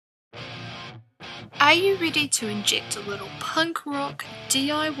Are you ready to inject a little punk rock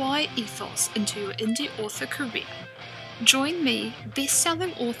DIY ethos into your indie author career? Join me,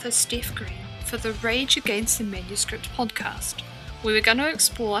 best-selling author Steph Green, for the Rage Against the Manuscript podcast, where we're going to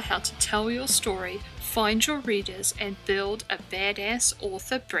explore how to tell your story, find your readers, and build a badass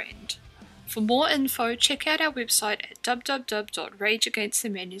author brand. For more info, check out our website at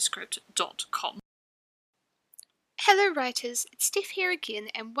www.rageagainstthemanuscript.com. Hello writers, it's Steph here again,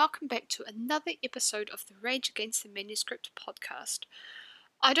 and welcome back to another episode of the Rage Against the Manuscript podcast.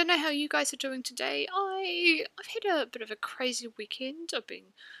 I don't know how you guys are doing today. I've had a bit of a crazy weekend. I've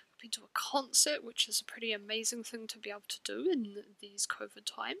been to a concert, which is a pretty amazing thing to be able to do in these COVID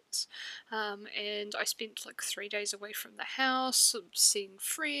times. And I spent like 3 days away from the house, seeing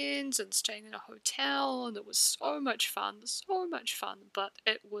friends and staying in a hotel, and it was so much fun, but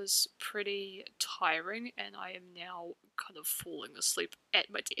it was pretty tiring, and I am now kind of falling asleep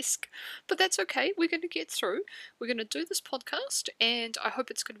at my desk. But that's okay, we're going to get through. We're going to do this podcast, and I hope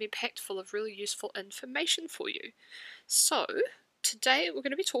it's going to be packed full of really useful information for you. So, today we're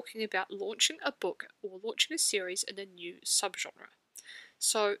going to be talking about launching a book or launching a series in a new subgenre.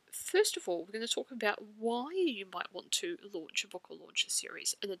 So, first of all, we're going to talk about why you might want to launch a book or launch a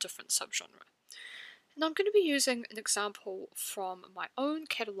series in a different subgenre. And I'm going to be using an example from my own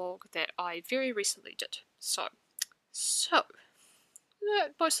catalogue that I very recently did. So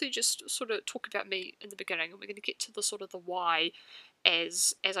mostly just sort of talk about me in the beginning, and we're going to get to the sort of the why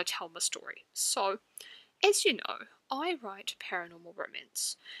as I tell my story. So, as you know, I write paranormal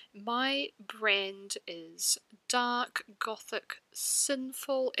romance. My brand is dark, gothic,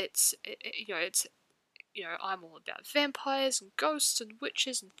 sinful. I'm all about vampires and ghosts and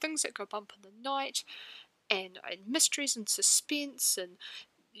witches and things that go bump in the night, and mysteries and suspense and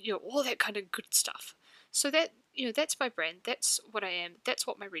all that kind of good stuff. So that's my brand. That's what I am. That's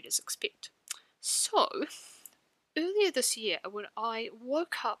what my readers expect. So, earlier this year, when I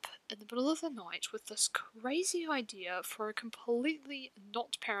woke up in the middle of the night with this crazy idea for a completely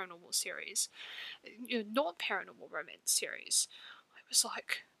not paranormal series, not paranormal romance series, I was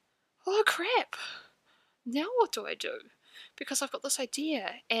like, oh crap, now what do I do? Because I've got this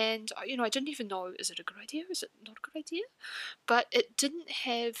idea, and I didn't even know, is it a good idea, is it not a good idea? But it didn't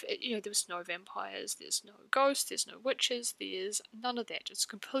have, there was no vampires, there's no ghosts, there's no witches, there's none of that. It's a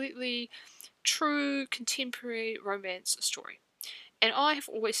completely true contemporary romance story. And I have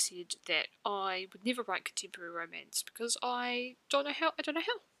always said that I would never write contemporary romance because I don't know how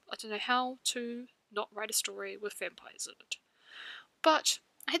to not write a story with vampires in it. But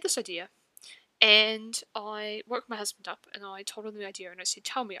I had this idea, and I woke my husband up and I told him the idea, and I said,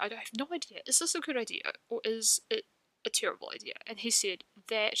 tell me, I have no idea, is this a good idea or is it a terrible idea? And he said,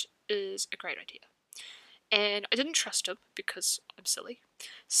 that is a great idea. And I didn't trust him because I'm silly.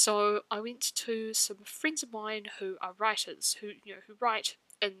 So I went to some friends of mine who are writers, who write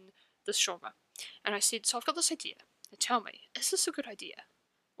in this genre. And I said, so I've got this idea. Now tell me, is this a good idea?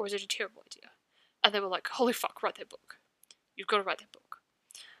 Or is it a terrible idea? And they were like, holy fuck, write that book. You've got to write that book.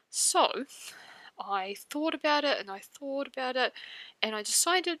 So I thought about it, and I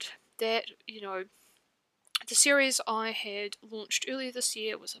decided that, the series I had launched earlier this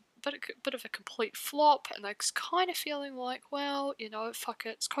year was a bit of a complete flop, and I was kind of feeling like, well, fuck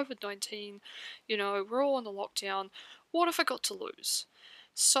it, it's COVID-19, we're all on the lockdown, what have I got to lose?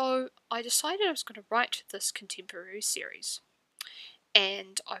 So I decided I was going to write this contemporary series,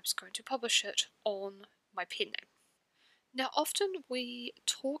 and I was going to publish it on my pen name. Now, often when we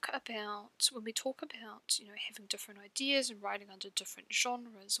talk about, having different ideas and writing under different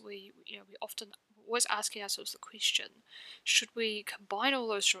genres, we often always asking ourselves the question: should we combine all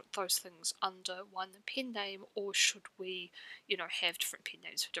those things under one pen name, or should we, have different pen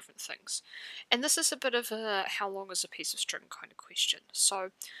names for different things? And this is a bit of a how long is a piece of string kind of question.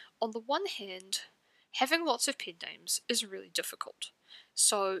 So, on the one hand, having lots of pen names is really difficult.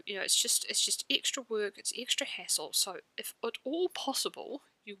 So, it's just extra work, it's extra hassle, so if at all possible,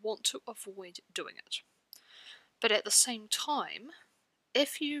 you want to avoid doing it. But at the same time,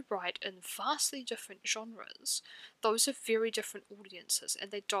 if you write in vastly different genres, those are very different audiences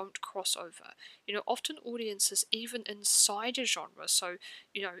and they don't cross over. Often audiences, even inside a genre, so,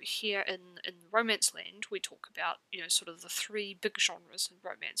 here in Romance Land, we talk about, sort of the three big genres in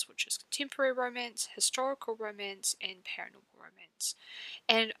romance, which is contemporary romance, historical romance, and paranormal romance.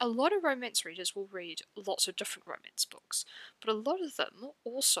 And a lot of romance readers will read lots of different romance books, but a lot of them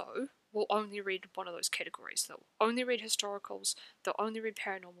also will only read one of those categories. They'll only read historicals, they'll only read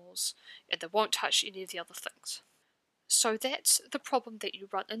paranormals, and they won't touch any of the other things. So that's the problem that you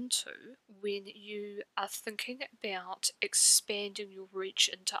run into when you are thinking about expanding your reach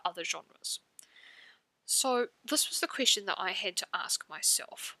into other genres. So this was the question that I had to ask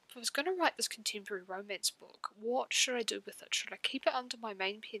myself. If I was going to write this contemporary romance book, what should I do with it? Should I keep it under my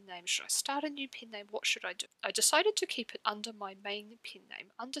main pen name? Should I start a new pen name? What should I do? I decided to keep it under my main pen name,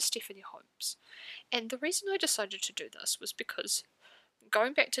 under Stephanie Holmes. And the reason I decided to do this was because,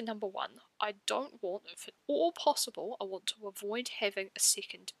 going back to number one, I don't want, if at all possible, I want to avoid having a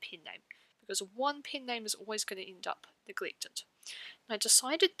second pen name, because one pen name is always going to end up neglected. And I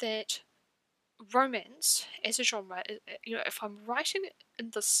decided that romance as a genre, if I'm writing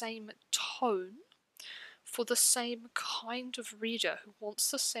in the same tone for the same kind of reader who wants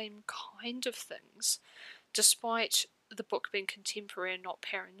the same kind of things, despite the book being contemporary and not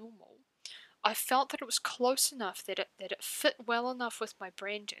paranormal, I felt that it was close enough, that it fit well enough with my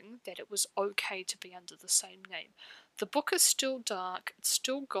branding, that it was okay to be under the same name. The book is still dark, it's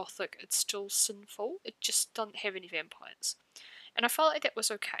still gothic, it's still sinful, it just doesn't have any vampires. And I felt like that was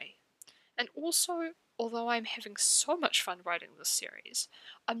okay. And also, although I'm having so much fun writing this series,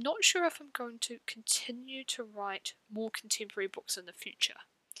 I'm not sure if I'm going to continue to write more contemporary books in the future.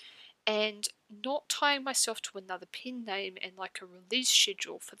 And not tying myself to another pen name and like a release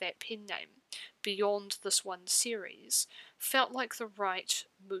schedule for that pen name beyond this one series felt like the right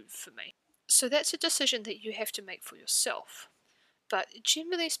move for me. So that's a decision that you have to make for yourself. But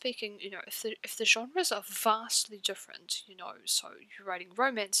generally speaking, if the genres are vastly different, so you're writing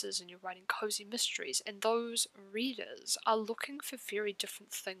romances and you're writing cozy mysteries, and those readers are looking for very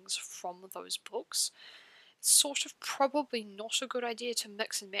different things from those books, it's sort of probably not a good idea to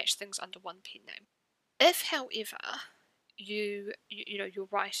mix and match things under one pen name. If, however, you're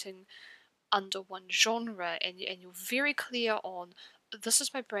writing under one genre and you're very clear on, this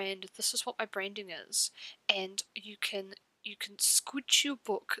is my brand, this is what my branding is, and you can squidge your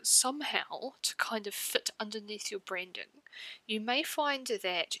book somehow to kind of fit underneath your branding, you may find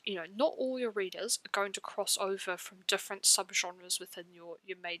that not all your readers are going to cross over from different subgenres within your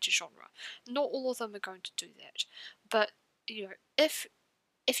major genre. Not all of them are going to do that, but if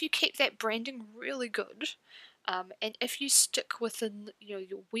you keep that branding really good, and if you stick within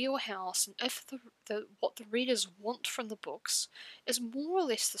your wheelhouse, and if the what the readers want from the books is more or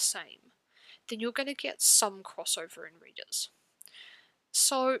less the same, then you're going to get some crossover in readers.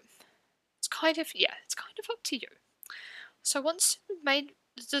 So it's kind of up to you. So once you've made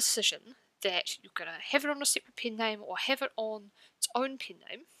the decision that you're going to have it on a separate pen name or have it on its own pen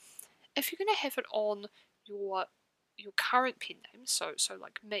name, if you're going to have it on your current pen name, so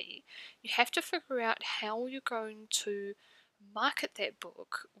like me, you have to figure out how you're going to market that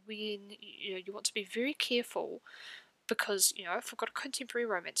book when you want to be very careful, because if I've got a contemporary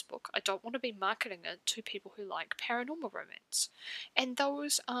romance book, I don't want to be marketing it to people who like paranormal romance. And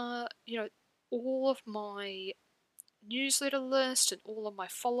those are all of my newsletter list and all of my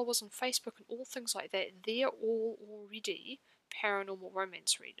followers on Facebook and all things like that, they're all already paranormal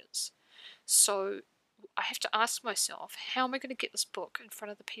romance readers. So I have to ask myself, how am I going to get this book in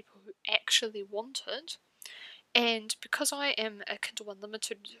front of the people who actually want it? And because I am a Kindle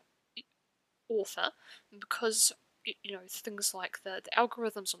Unlimited author, and because things like the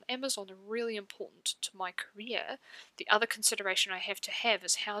algorithms on Amazon are really important to my career, the other consideration I have to have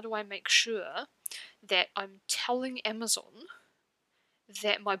is, how do I make sure that I'm telling Amazon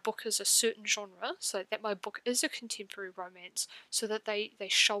that my book is a certain genre, so that my book is a contemporary romance, so that they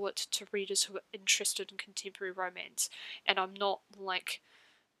show it to readers who are interested in contemporary romance, and I'm not like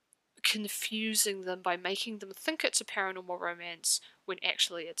confusing them by making them think it's a paranormal romance when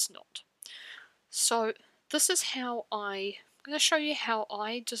actually it's not. So this is how I'm going to show you how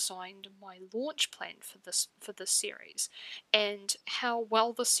I designed my launch plan for this series, and how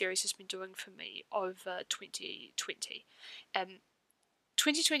well this series has been doing for me over 2020.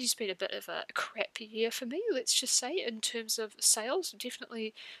 2020 has been a bit of a crap year for me, let's just say, in terms of sales. I've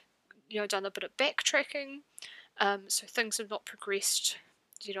definitely, done a bit of backtracking, so things have not progressed,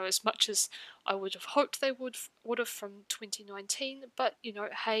 as much as I would have hoped they would have from 2019. But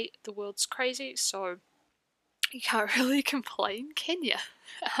hey, the world's crazy, so you can't really complain, can you?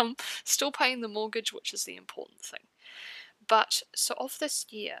 Still paying the mortgage, which is the important thing. But so of this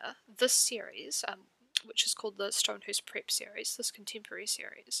year, this series, which is called the Stonehurst Prep series, this contemporary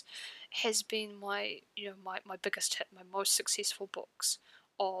series, has been my biggest hit, my most successful books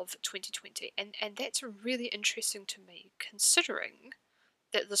of 2020, and that's really interesting to me, considering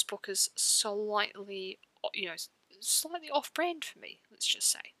that this book is slightly off-brand for me, let's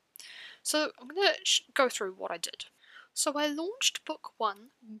just say. So I'm going to go through what I did. So I launched book one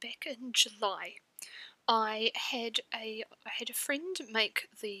back in July. I had a friend make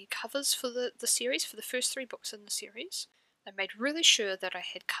the covers for the series, for the first three books in the series. I made really sure that I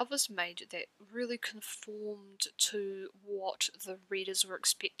had covers made that really conformed to what the readers were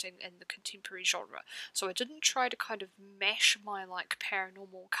expecting in the contemporary genre. So I didn't try to kind of mash my like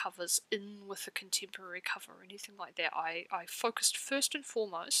paranormal covers in with a contemporary cover or anything like that. I focused first and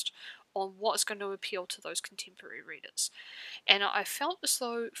foremost on what's going to appeal to those contemporary readers. And I felt as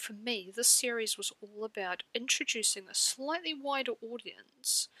though, for me, this series was all about introducing a slightly wider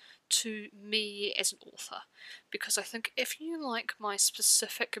audience to me as an author. Because I think if you like my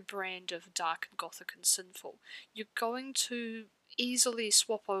specific brand of dark and gothic and sinful, you're going to easily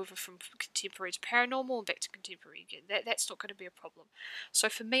swap over from contemporary to paranormal and back to contemporary again. That's not going to be a problem. So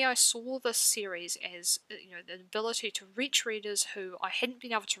for me, I saw this series as the ability to reach readers who I hadn't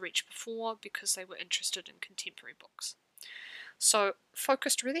been able to reach before because they were interested in contemporary books. So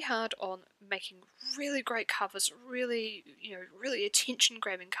focused really hard on making really great covers, really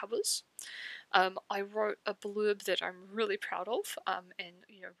attention-grabbing covers. I wrote a blurb that I'm really proud of, and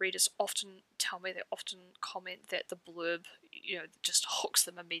readers often tell me, they often comment that the blurb just hooks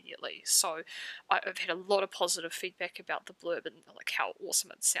them immediately. So I've had a lot of positive feedback about the blurb and like how awesome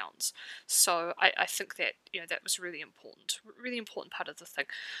it sounds. So I think that that was really important part of the thing.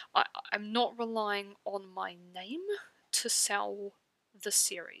 I'm not relying on my name to sell the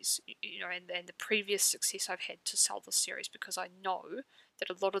series, and the previous success I've had to sell the series, because I know that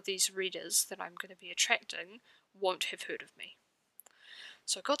a lot of these readers that I'm going to be attracting won't have heard of me.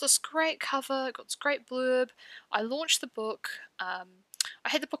 So I got this great cover, got this great blurb. I launched the book. I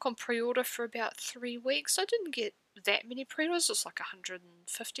had the book on pre-order for about 3 weeks. I didn't get that many pre-orders. It was like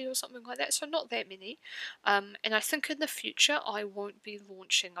 150 or something like that, so not that many. And I think in the future I won't be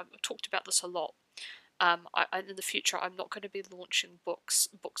launching. I've talked about this a lot. In the future, I'm not going to be launching books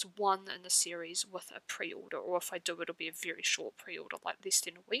 1 in the series with a pre-order, or if I do, it'll be a very short pre-order, like less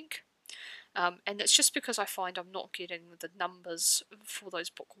than a week. And it's just because I find I'm not getting the numbers for those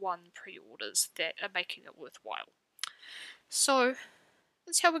book 1 pre-orders that are making it worthwhile. So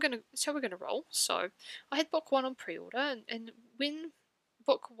that's how we're gonna roll. So I had book 1 on pre-order, and when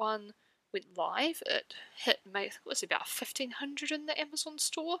book 1 went live, it hit I think it was about 1,500 in the Amazon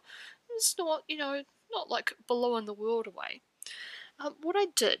store. It's not like blowing the world away. What I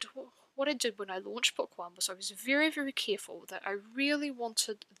did when I launched book 1 was I was very, very careful that I really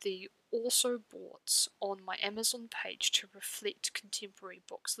wanted the also boughts on my Amazon page to reflect contemporary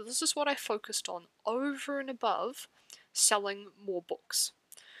books. So this is what I focused on over and above selling more books.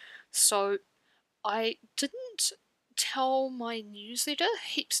 So I didn't tell my newsletter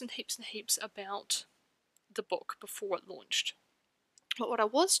heaps and heaps and heaps about the book before it launched. But what I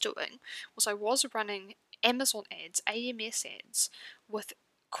was doing was I was running Amazon ads, AMS ads, with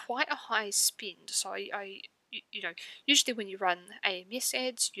quite a high spend. So usually when you run AMS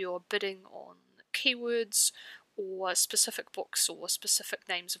ads, you're bidding on keywords or specific books or specific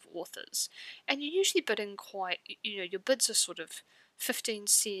names of authors. And you're usually bidding your bids are sort of 15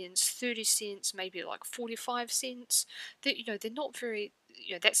 cents, 30 cents, maybe like 45 cents. They're not very,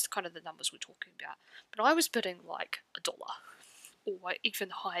 that's kind of the numbers we're talking about. But I was bidding like $1. Or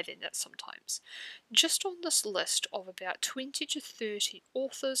even higher than that sometimes, just on this list of about 20 to 30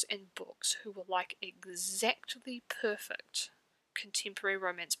 authors and books who were like exactly perfect contemporary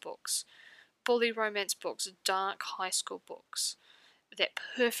romance books, bully romance books, dark high school books that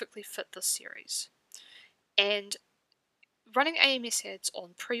perfectly fit this series. And running AMS ads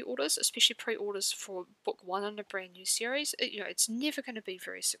on pre-orders, especially pre-orders for book 1 in a brand new series, it's never going to be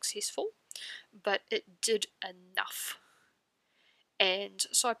very successful, but it did enough. And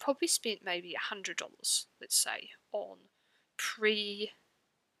so I probably spent maybe $100, let's say, on pre-launch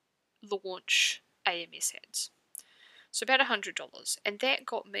AMS ads. So about $100. And that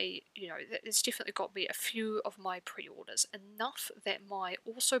got me, it's definitely got me a few of my pre-orders. Enough that my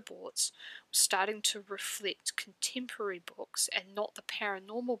also boughts were starting to reflect contemporary books and not the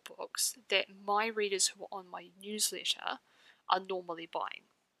paranormal books that my readers who are on my newsletter are normally buying.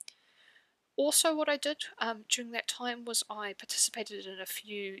 Also, what I did during that time was I participated in a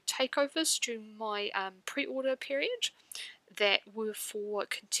few takeovers during my pre-order period that were for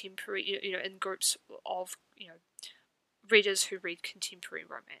contemporary, in groups of, readers who read contemporary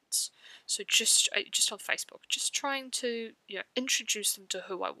romance. So just on Facebook, just trying to, introduce them to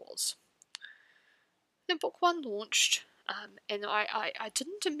who I was. Then book 1 launched, and I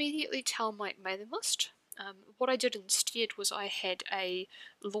didn't immediately tell my mailing list. What I did instead was I had a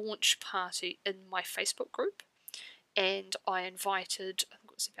launch party in my Facebook group, and I invited, I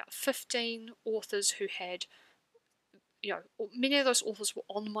think it was about 15 authors who had, many of those authors were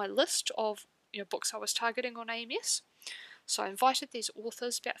on my list of books I was targeting on AMS. So I invited these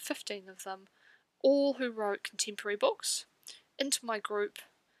authors, about 15 of them, all who wrote contemporary books, into my group.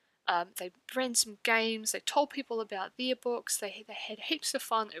 They ran some games, they told people about their books, they had heaps of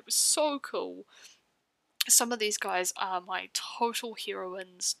fun. It was so cool. Some of these guys are my total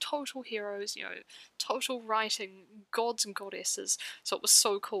heroines, total heroes, total writing gods and goddesses. So it was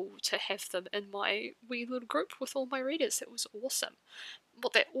so cool to have them in my wee little group with all my readers. It was awesome.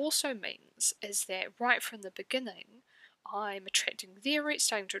 What that also means is that right from the beginning, I'm starting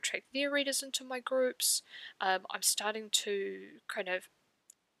to attract their readers into my groups. I'm starting to kind of,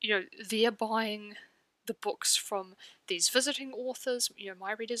 they're buying the books from these visiting authors.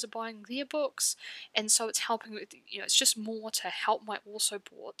 My readers are buying their books, and so it's helping with, it's just more to help my also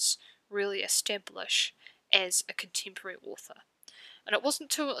boards really establish as a contemporary author. And it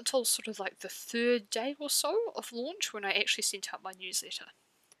wasn't until sort of like the third day or so of launch when I actually sent out my newsletter.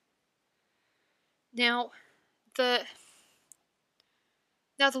 Now, the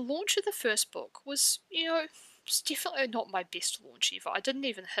launch of the first book was, it's definitely not my best launch ever. I didn't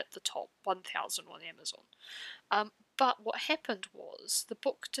even hit the top 1,000 on Amazon. But what happened was the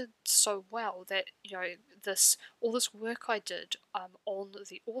book did so well that, all this work I did on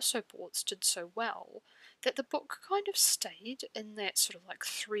the also boards did so well that the book kind of stayed in that sort of like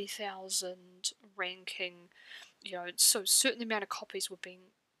 3,000 ranking, so a certain amount of copies were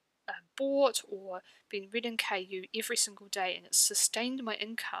being bought or being read in KU every single day, and it sustained my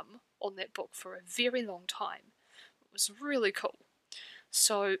income on that book for a very long time. It was really cool.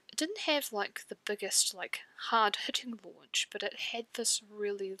 So it didn't have like the biggest like hard hitting launch, but it had this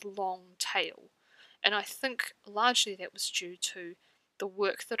really long tail. And I think largely that was due to the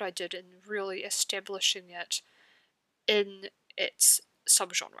work that I did in really establishing it in its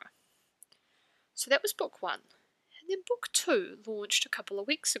subgenre. So that was book one. And then book two launched a couple of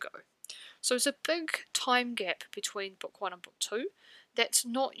weeks ago. So there's a big time gap between book one and book two. That's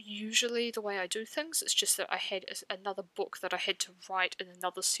not usually the way I do things. It's just that I had another book that I had to write in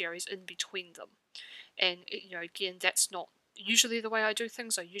another series in between them. And, again, that's not usually the way I do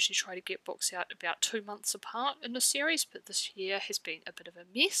things. I usually try to get books out about 2 months apart in a series, but this year has been a bit of a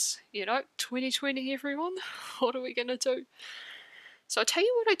mess. 2020, everyone. What are we going to do? So I'll tell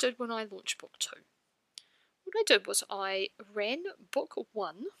you what I did when I launched book two. What I did was I ran book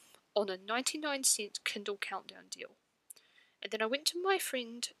one on a 99-cent Kindle Countdown deal. And then I went to my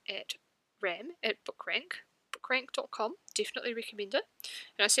friend at RAM at bookrank.com, definitely recommend it.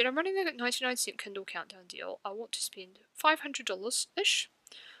 And I said, I'm running a 99-cent Kindle Countdown deal. I want to spend $500-ish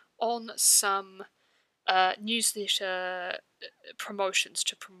on some newsletter promotions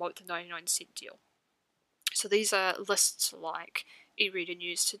to promote the 99-cent deal. So these are lists like eReader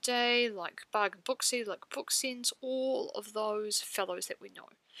News Today, like Bargain Booksy, like BookSense, all of those fellows that we know.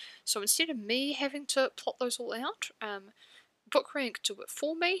 So instead of me having to plot those all out, BookRank do it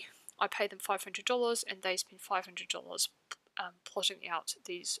for me. I pay them $500 and they spend $500 plotting out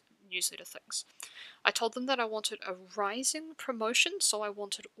these newsletter things. I told them that I wanted a rising promotion, so I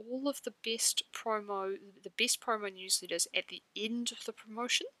wanted all of the best promo newsletters at the end of the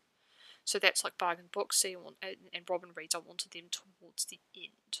promotion. So that's like Bargain Booksy and Robin Reads. I wanted them towards the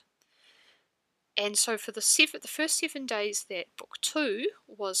end. And so for the first 7 days that book two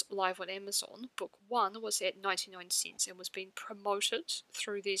was live on Amazon, book one was at 99 cents and was being promoted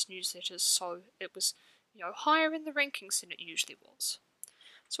through these newsletters, so it was, higher in the rankings than it usually was.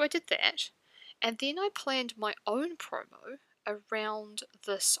 So I did that, and then I planned my own promo around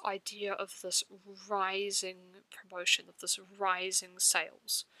this idea of this rising promotion, of this rising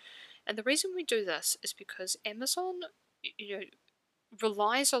sales. And the reason we do this is because Amazon,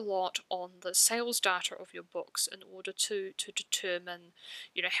 relies a lot on the sales data of your books in order to determine,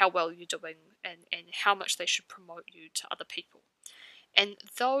 how well you're doing and how much they should promote you to other people. And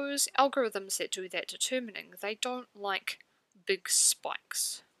those algorithms that do that determining, they don't like big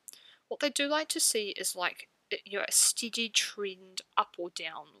spikes. What they do like to see is like, a steady trend up or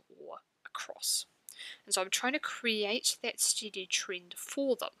down or across. And so I'm trying to create that steady trend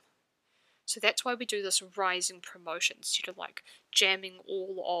for them. So that's why we do this rising promotion, instead of like jamming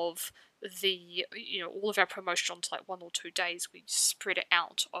all of our promotion onto like 1 or 2 days. We spread it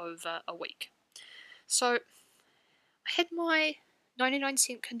out over a week. So I had my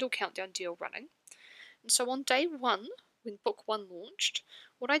 99-cent Kindle Countdown deal running. And so on day one, when book one launched,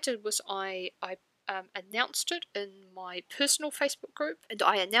 what I did was I announced it in my personal Facebook group, and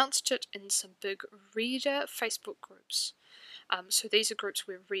I announced it in some big reader Facebook groups. So these are groups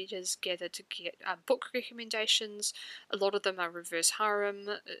where readers gather to get book recommendations. A lot of them are reverse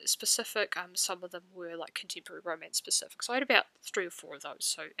harem specific. Some of them were like contemporary romance specific. So I had about 3 or 4 of those.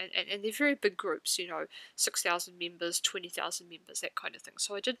 So and they're very big groups, 6,000 members, 20,000 members, that kind of thing.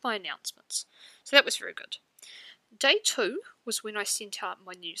 So I did my announcements. So that was very good. Day 2 was when I sent out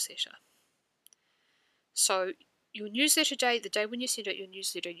my newsletter. So your newsletter day, the day when you send out your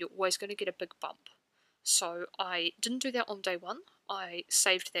newsletter, you're always going to get a big bump. So I didn't do that on day 1, I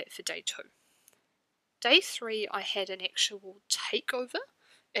saved that for day 2. Day 3, I had an actual takeover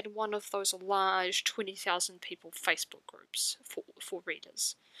in one of those large 20,000 people Facebook groups for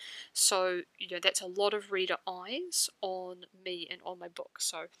readers. So, that's a lot of reader eyes on me and on my book.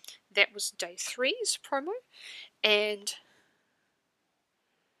 So that was day 3's promo. And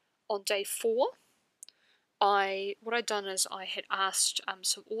on day 4, what I'd done is I had asked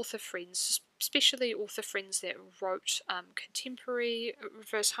some author friends, especially author friends that wrote contemporary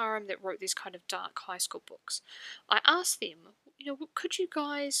reverse harem, that wrote these kind of dark high school books. I asked them, could you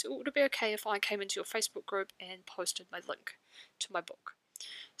guys, would it be okay if I came into your Facebook group and posted my link to my book?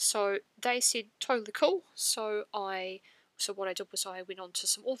 So they said totally cool. So what I did was I went on to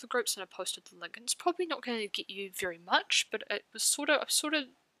some author groups and I posted the link. And it's probably not going to get you very much, but it was I'm sort of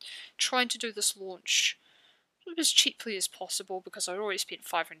trying to do this launch as cheaply as possible because I already spent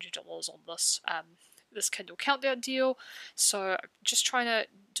 $500 on this Kindle Countdown deal. So just trying to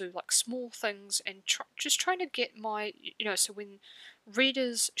do like small things and just trying to get my, so when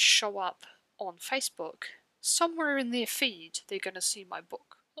readers show up on Facebook, somewhere in their feed they're going to see my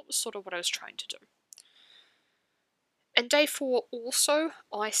book. That was sort of what I was trying to do. And day 4 also,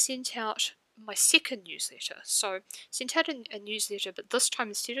 I sent out my second newsletter. So sent out a newsletter, but this time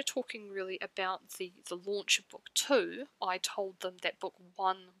instead of talking really about the launch of book 2, I told them that book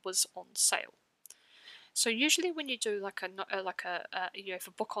 1 was on sale. So usually when you do you have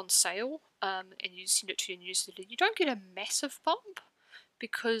a book on sale and you send it to your newsletter, you don't get a massive bump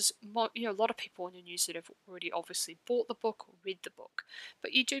because a lot of people in your newsletter have already obviously bought the book or read the book,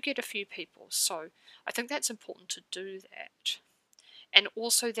 but you do get a few people. So I think that's important to do that. And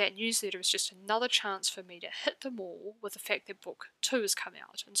also that newsletter is just another chance for me to hit them all with the fact that book 2 has come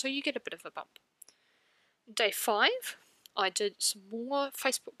out, and so you get a bit of a bump. Day 5, I did some more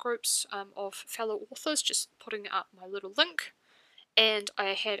Facebook groups of fellow authors, just putting up my little link, and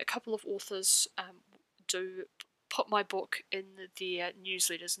I had a couple of authors do put my book in their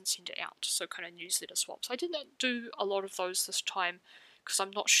newsletters and send it out, so kind of newsletter swaps. I didn't do a lot of those this time because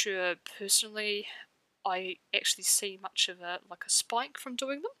I'm not sure personally I actually see much of a spike from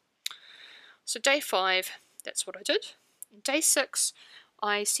doing them. So day 5, that's what I did. Day 6,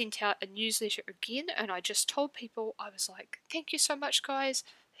 I sent out a newsletter again, and I just told people, I was like, thank you so much guys,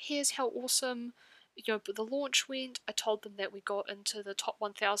 here's how awesome but the launch went. I told them that we got into the top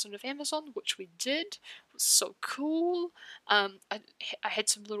 1,000 of Amazon, which we did. It was so cool. I had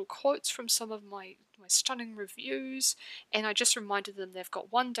some little quotes from some of my stunning reviews, and I just reminded them they've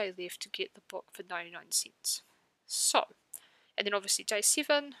got 1 day left to get the book for 99 cents. So, and then obviously day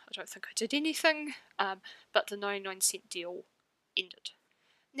 7, I don't think I did anything, but the 99-cent deal ended.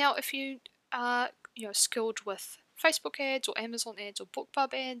 Now, if you are skilled with Facebook ads or Amazon ads or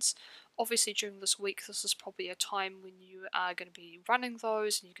BookBub ads, obviously during this week this is probably a time when you are going to be running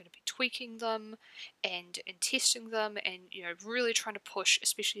those and you're going to be tweaking them and testing them and really trying to push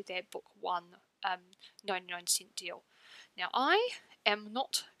especially that book 1 99-cent deal. Now I am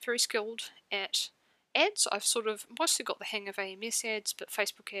not very skilled at ads. I've sort of mostly got the hang of AMS ads, but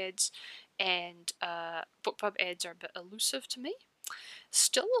Facebook ads and BookBub ads are a bit elusive to me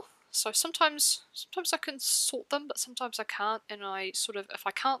still. So sometimes I can sort them, but sometimes I can't, and I sort of, if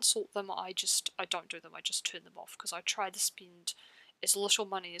I can't sort them, I don't do them, I just turn them off, because I try to spend as little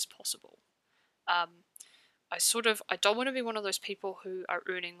money as possible. I don't want to be one of those people who are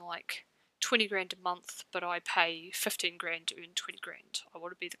earning like 20 grand a month, but I pay 15 grand to earn 20 grand. I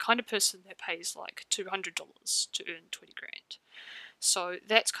want to be the kind of person that pays like $200 to earn 20 grand. So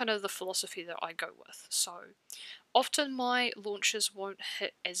that's kind of the philosophy that I go with. So often my launches won't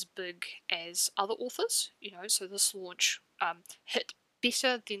hit as big as other authors, so this launch hit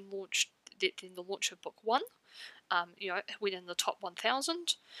better than the launch of book 1. Went in the top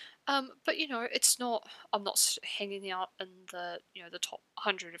 1,000. But it's not. I'm not hanging out in the the top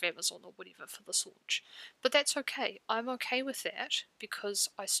 100 of Amazon or whatever for this launch. But that's okay. I'm okay with that because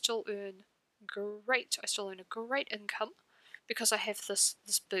I still earn great. I still earn a great income because I have this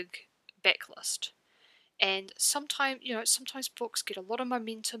big backlist. And sometimes books get a lot of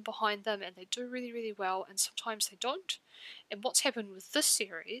momentum behind them and they do really, really well, and sometimes they don't. And what's happened with this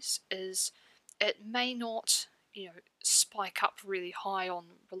series is it may not, spike up really high on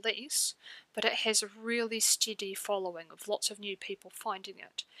release, but it has a really steady following of lots of new people finding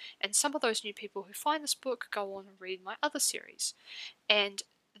it. And some of those new people who find this book go on and read my other series. And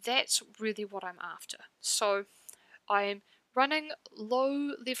that's really what I'm after. So I'm running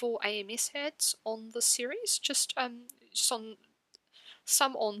low-level AMS ads on the series, just on some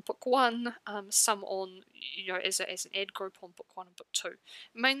on book one, some on, as an ad group on book one and book two,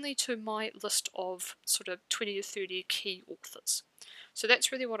 mainly to my list of sort of 20 to 30 key authors. So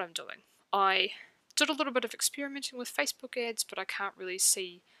that's really what I'm doing. I did a little bit of experimenting with Facebook ads, but I can't really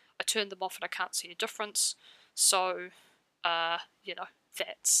see, I turned them off and I can't see a difference. So,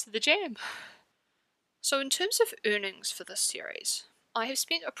 that's the jam. So in terms of earnings for this series, I have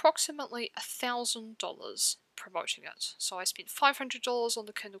spent approximately $1,000 promoting it. So I spent $500 on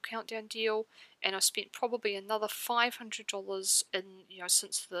the Kindle Countdown deal, and I spent probably another $500 in,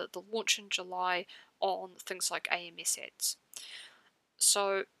 since the launch in July on things like AMS ads.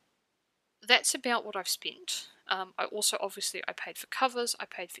 So that's about what I've spent. I also, obviously, I paid for covers, I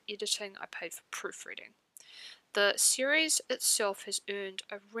paid for editing, I paid for proofreading. The series itself has earned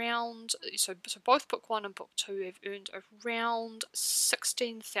around, so both book one and book two have earned around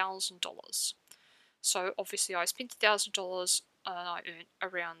 $16,000. So obviously I spent $1,000 and I earned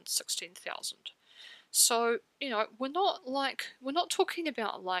around $16,000. So, we're not talking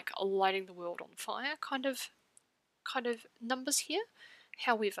about like lighting the world on fire kind of numbers here.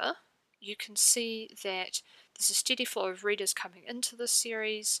 However, you can see that there's a steady flow of readers coming into this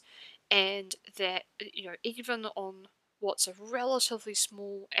series, and that, even on what's a relatively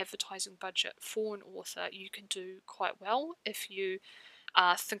small advertising budget for an author, you can do quite well if you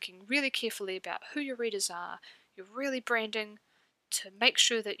are thinking really carefully about who your readers are. You're really branding to make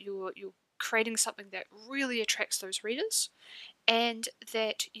sure that you're creating something that really attracts those readers, and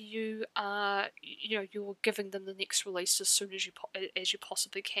that you are, you're giving them the next release as soon as you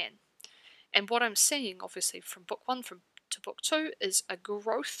possibly can. And what I'm seeing, obviously, from book one to book two is a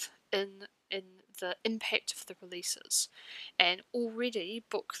growth in the impact of the releases. And already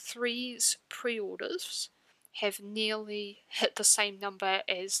book three's pre-orders have nearly hit the same number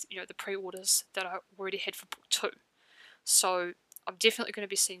as, the pre-orders that I already had for book two. So I'm definitely going to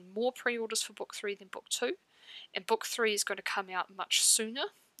be seeing more pre-orders for book three than book two. And book three is going to come out much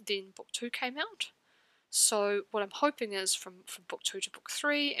sooner than book two came out. So what I'm hoping is from book two to book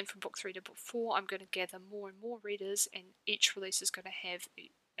three, and from book three to book four, I'm going to gather more and more readers, and each release is going to have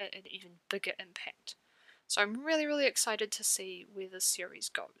an even bigger impact. So I'm really, really excited to see where this series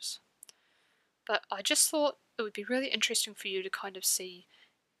goes. But I just thought it would be really interesting for you to kind of see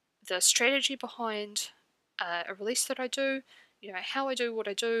the strategy behind a release that I do, how I do what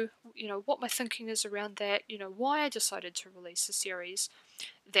I do, what my thinking is around that, why I decided to release a series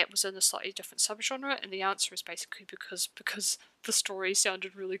that was in a slightly different subgenre. And the answer is basically because the story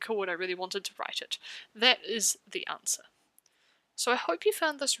sounded really cool and I really wanted to write it. That is the answer. So I hope you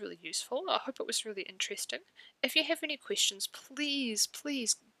found this really useful. I hope it was really interesting. If you have any questions, please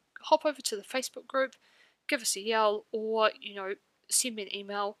hop over to the Facebook group, give us a yell, or send me an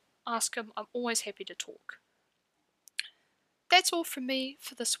email, ask them. I'm always happy to talk. That's all from me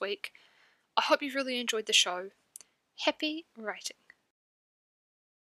for this week. I hope you really enjoyed the show. Happy writing.